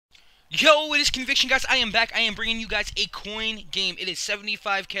Yo, it is Conviction, guys. I am back. I am bringing you guys a coin game. It is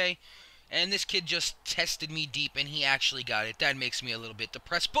 75k, and this kid just tested me deep, and he actually got it. That makes me a little bit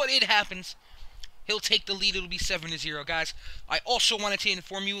depressed, but it happens. He'll take the lead. It'll be 7-0, guys. I also wanted to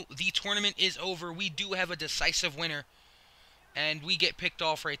inform you the tournament is over. We do have a decisive winner, and we get picked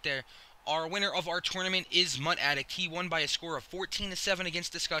off right there. Our winner of our tournament is Mut Addict. He won by a score of 14-7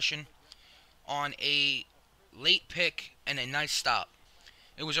 against Discussion on a late pick and a nice stop.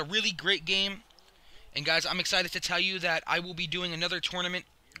 It was a really great game. And guys, I'm excited to tell you that I will be doing another tournament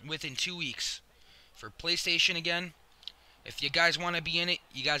within 2 weeks for PlayStation again. If you guys want to be in it,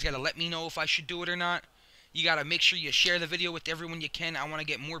 you guys got to let me know if I should do it or not. You got to make sure you share the video with everyone you can. I want to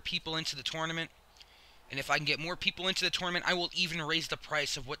get more people into the tournament. And if I can get more people into the tournament, I will even raise the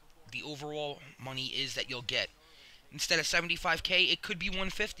price of what the overall money is that you'll get. Instead of 75k, it could be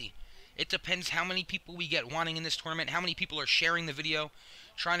 150. It depends how many people we get wanting in this tournament, how many people are sharing the video,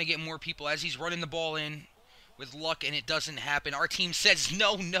 trying to get more people as he's running the ball in with luck, and it doesn't happen. Our team says,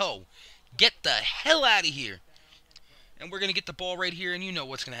 no, get the hell out of here. And we're going to get the ball right here, and you know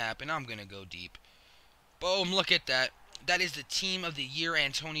what's going to happen. I'm going to go deep. Boom, look at that. That is the team of the year,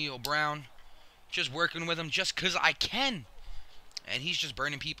 Antonio Brown. Just working with him just because I can. And he's just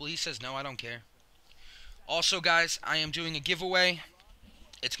burning people. He says, no, I don't care. Also, guys, I am doing a giveaway.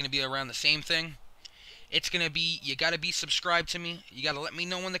 It's going to be around the same thing. It's going to be, you got to be subscribed to me. You got to let me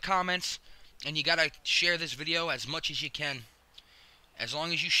know in the comments. And you got to share this video as much as you can. As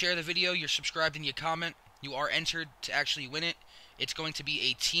long as you share the video, you're subscribed, and you comment, you are entered to actually win it. It's going to be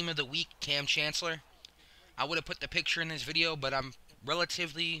a Team of the Week Cam Chancellor. I would have put the picture in this video, but I'm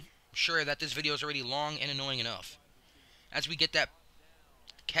relatively sure that this video is already long and annoying enough. As we get that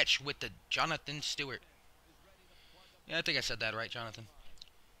catch with the Jonathan Stewart. Yeah, I think I said that right, Jonathan.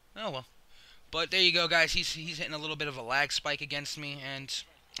 Oh, well. But there you go, guys. He's hitting a little bit of a lag spike against me, and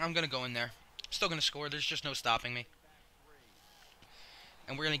I'm going to go in there. Still going to score. There's just no stopping me.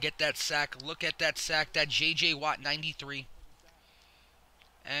 And we're going to get that sack. Look at that sack. That J.J. Watt 93.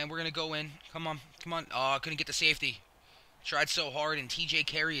 And we're going to go in. Come on. Come on. Oh, I couldn't get the safety. Tried so hard, and T.J.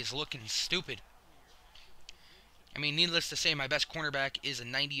 Carey is looking stupid. I mean, needless to say, my best cornerback is a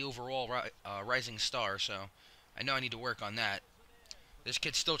 90 overall rising star, so I know I need to work on that. This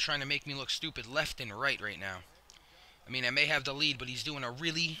kid's still trying to make me look stupid left and right now. I mean, I may have the lead, but he's doing a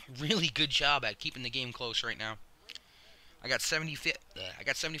really, really good job at keeping the game close right now. I got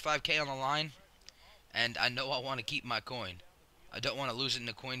 75k on the line, and I know I want to keep my coin. I don't want to lose it in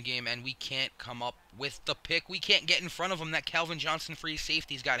the coin game, and we can't come up with the pick. We can't get in front of him. That Calvin Johnson free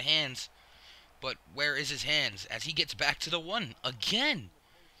safety's got hands. But where is his hands? As he gets back to the one again.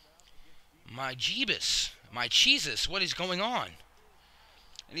 My Jeebus. My Jesus. What is going on?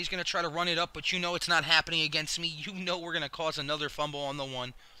 And he's going to try to run it up, but you know it's not happening against me. You know we're going to cause another fumble on the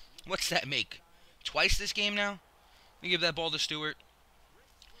one. What's that make? Twice this game now? Let me give that ball to Stewart.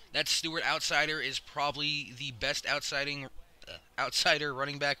 That Stewart outsider is probably the best outsider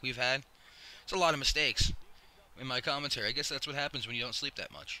running back we've had. It's a lot of mistakes in my commentary. I guess that's what happens when you don't sleep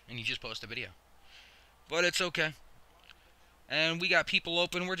that much and you just post a video. But it's okay. And we got people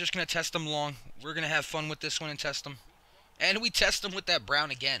open. We're just going to test them long. We're going to have fun with this one and test them. And we test them with that Brown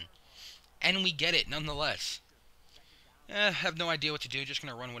again. And we get it nonetheless. Have no idea what to do. Just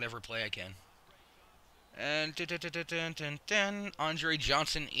going to run whatever play I can. And Andre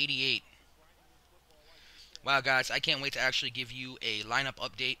Johnson, 88. Wow, guys. I can't wait to actually give you a lineup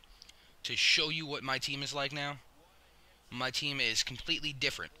update to show you what my team is like now. My team is completely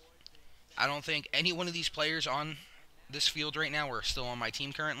different. I don't think any one of these players on this field right now are still on my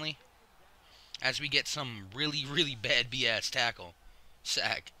team currently. As we get some really, really bad BS tackle.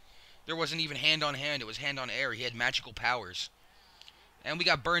 Sack. There wasn't even hand-on-hand. It was hand-on-air. He had magical powers. And we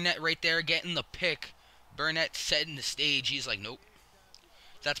got Burnett right there getting the pick. Burnett setting the stage. He's like, nope.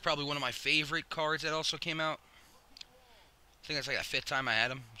 That's probably one of my favorite cards that also came out. I think that's like the 5th time I had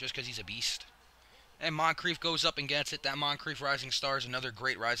him. Just because he's a beast. And Moncrief goes up and gets it. That Moncrief Rising Star is another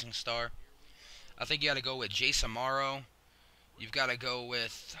great Rising Star. I think you got to go with Jace Amaro. You've got to go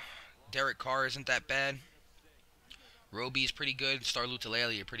with Derek Carr isn't that bad. Roby's pretty good. Star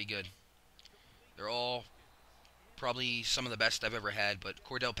Lutulele are pretty good. They're all probably some of the best I've ever had. But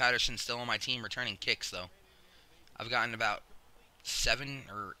Cordell Patterson's still on my team returning kicks, though. I've gotten about 7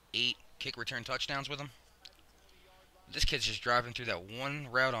 or 8 kick return touchdowns with him. This kid's just driving through that one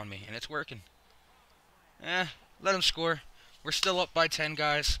route on me, and it's working. Let him score. We're still up by 10,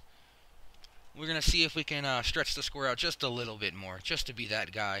 guys. We're going to see if we can stretch the score out just a little bit more, just to be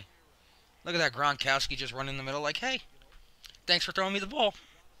that guy. Look at that Gronkowski just running in the middle like, hey, thanks for throwing me the ball.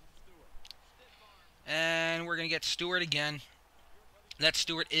 And we're going to get Stewart again. That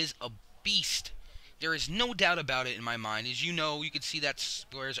Stewart is a beast. There is no doubt about it in my mind. As you know, you can see that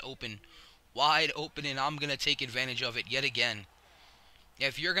square is open. Wide open, and I'm going to take advantage of it yet again.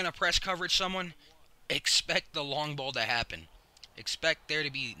 If you're going to press coverage someone, expect the long ball to happen. Expect there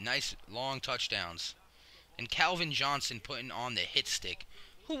to be nice long touchdowns. And Calvin Johnson putting on the hit stick.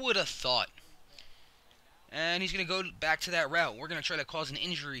 Who would have thought? And he's going to go back to that route. We're going to try to cause an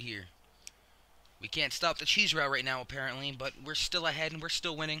injury here. We can't stop the cheese route right now, apparently, but we're still ahead and we're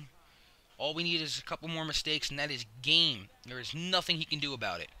still winning. All we need is a couple more mistakes, and that is game. There is nothing he can do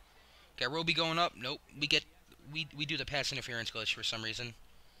about it. Okay, Roby going up. Nope. We do the pass interference glitch for some reason.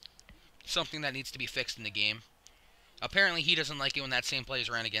 Something that needs to be fixed in the game. Apparently, he doesn't like it when that same play is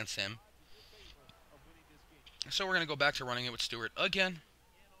ran against him. So we're going to go back to running it with Stewart again.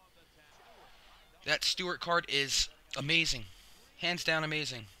 That Stewart card is amazing. Hands down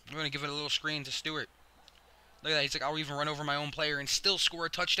amazing. We're going to give it a little screen to Stewart. Look at that. He's like, I'll even run over my own player and still score a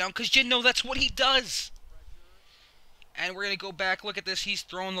touchdown because you know that's what he does. And we're going to go back. Look at this. He's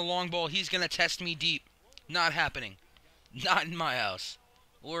throwing the long ball. He's going to test me deep. Not happening. Not in my house.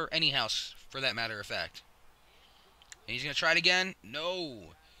 Or any house, for that matter of fact. And he's going to try it again.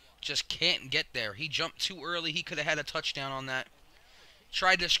 No. Just can't get there. He jumped too early. He could have had a touchdown on that.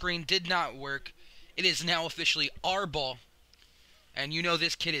 Tried the screen. Did not work. It is now officially our ball. And you know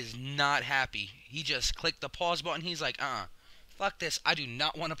this kid is not happy. He just clicked the pause button. He's like, fuck this. I do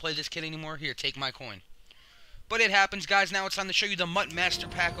not want to play this kid anymore. Here, take my coin. But it happens, guys. Now it's time to show you the MUT Master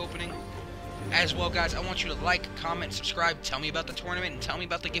pack opening. As well, guys, I want you to like, comment, subscribe. Tell me about the tournament and tell me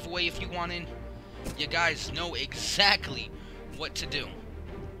about the giveaway if you want in. You guys know exactly what to do.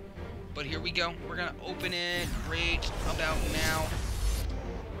 But here we go. We're going to open it right about now.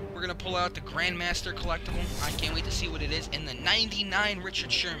 We're going to pull out the Grandmaster collectible. I can't wait to see what it is. And the 99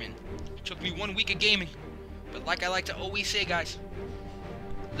 Richard Sherman. Took me 1 week of gaming. But like I like to always say, guys,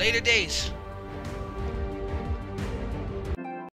 later days.